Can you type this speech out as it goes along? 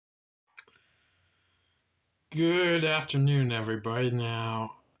Good afternoon, everybody.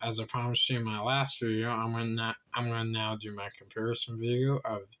 Now, as I promised you in my last video, I'm gonna now do my comparison video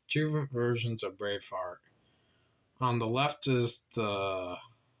of two versions of Braveheart. On the left is the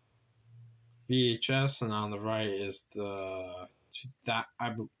VHS, and on the right is the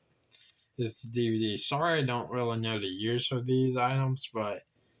DVD. Sorry, I don't really know the years of these items, but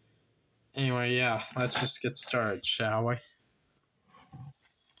anyway, yeah, let's just get started, shall we?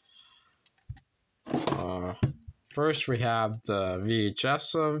 First, we have the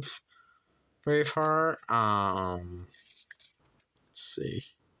VHS of Braveheart. Let's see.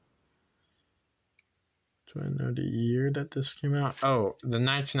 Do I know the year that this came out? Oh, the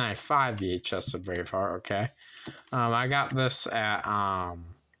 1995 VHS of Braveheart. Okay. I got this at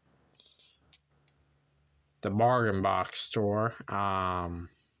the bargain box store.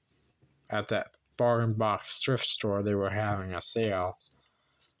 At that bargain box thrift store, they were having a sale.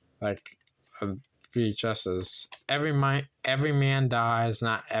 Like VHSs. Every man dies,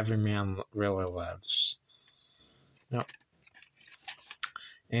 not every man really lives. Yep.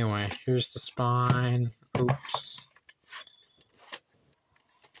 Anyway, here's the spine. Oops.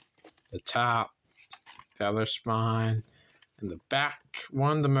 The top, the other spine, and the back.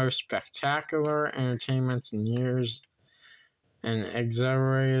 One of the most spectacular entertainments in years. An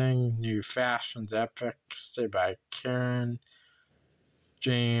exhilarating new fashions epic, stated by Karen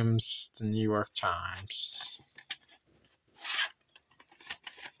James, the New York Times.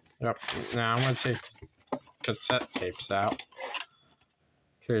 Yep. Now I'm going to take the cassette tapes out.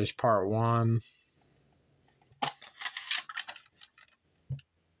 Here's part one.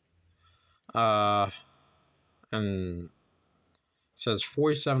 And it says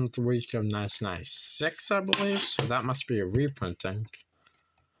 47th week of 1996, I believe. So that must be a reprinting.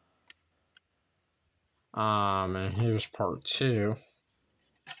 And here's part two.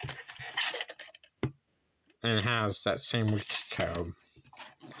 And it has that same week code.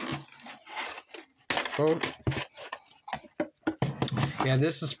 Oh. Yeah,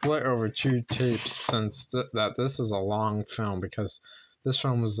 this is split over two tapes since this is a long film, because this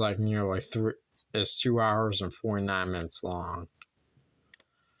film was like nearly 2 hours and 49 minutes long.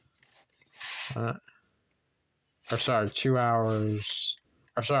 Or sorry, 2 hours.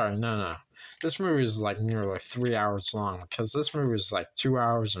 Or sorry, no. This movie is like nearly 3 hours long, because this movie is like 2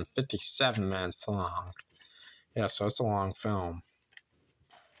 hours and 57 minutes long. Yeah, so it's a long film.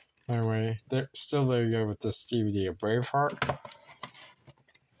 Anyway, there you go with this DVD of Braveheart.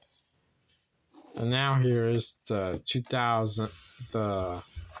 And now here is the 2000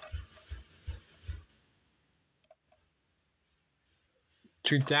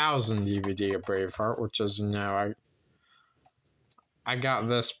 DVD of Braveheart, which is, you know, I got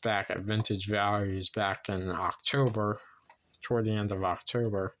this back at Vintage Values back in October, toward the end of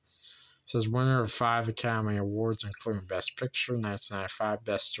October. It says winner of 5 Academy Awards, including Best Picture, 1995,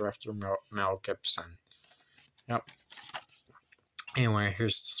 Best Director, Mel Gibson. Yep. Anyway,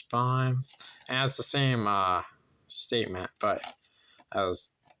 here's the spine. It has the same statement, but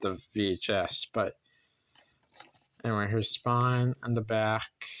as the VHS. But anyway, here's spine and the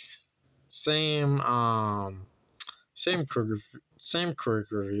back. Same critic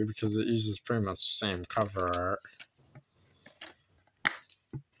review, because it uses pretty much the same cover art.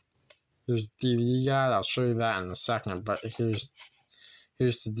 Here's the DVD guide. I'll show you that in a second. But here's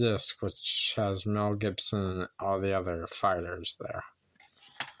the disc, which has Mel Gibson and all the other fighters there.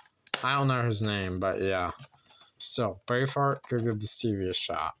 I don't know his name, but yeah. Still, Braveheart, go give this TV a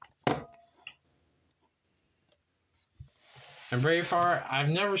shot. And Braveheart, I've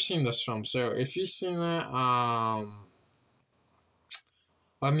never seen this film, so if you've seen that,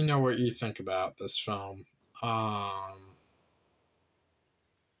 let me know what you think about this film.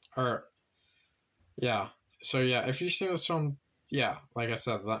 So yeah, if you've seen this film, yeah, like I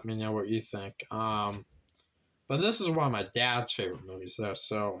said, let me know what you think. But this is one of my dad's favorite movies, though,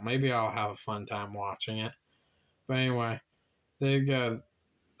 so maybe I'll have a fun time watching it. But anyway, there you go.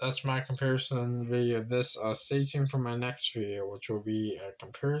 That's my comparison video of this. Stay tuned for my next video, which will be a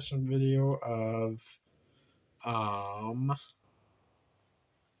comparison video of,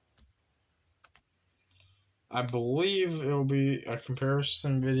 I believe it will be a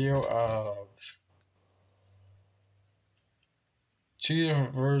comparison video of 2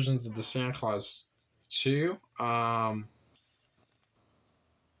 different versions of the Santa Claus 2.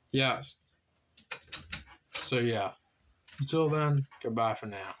 Yes. So yeah. Until then, goodbye for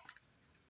now.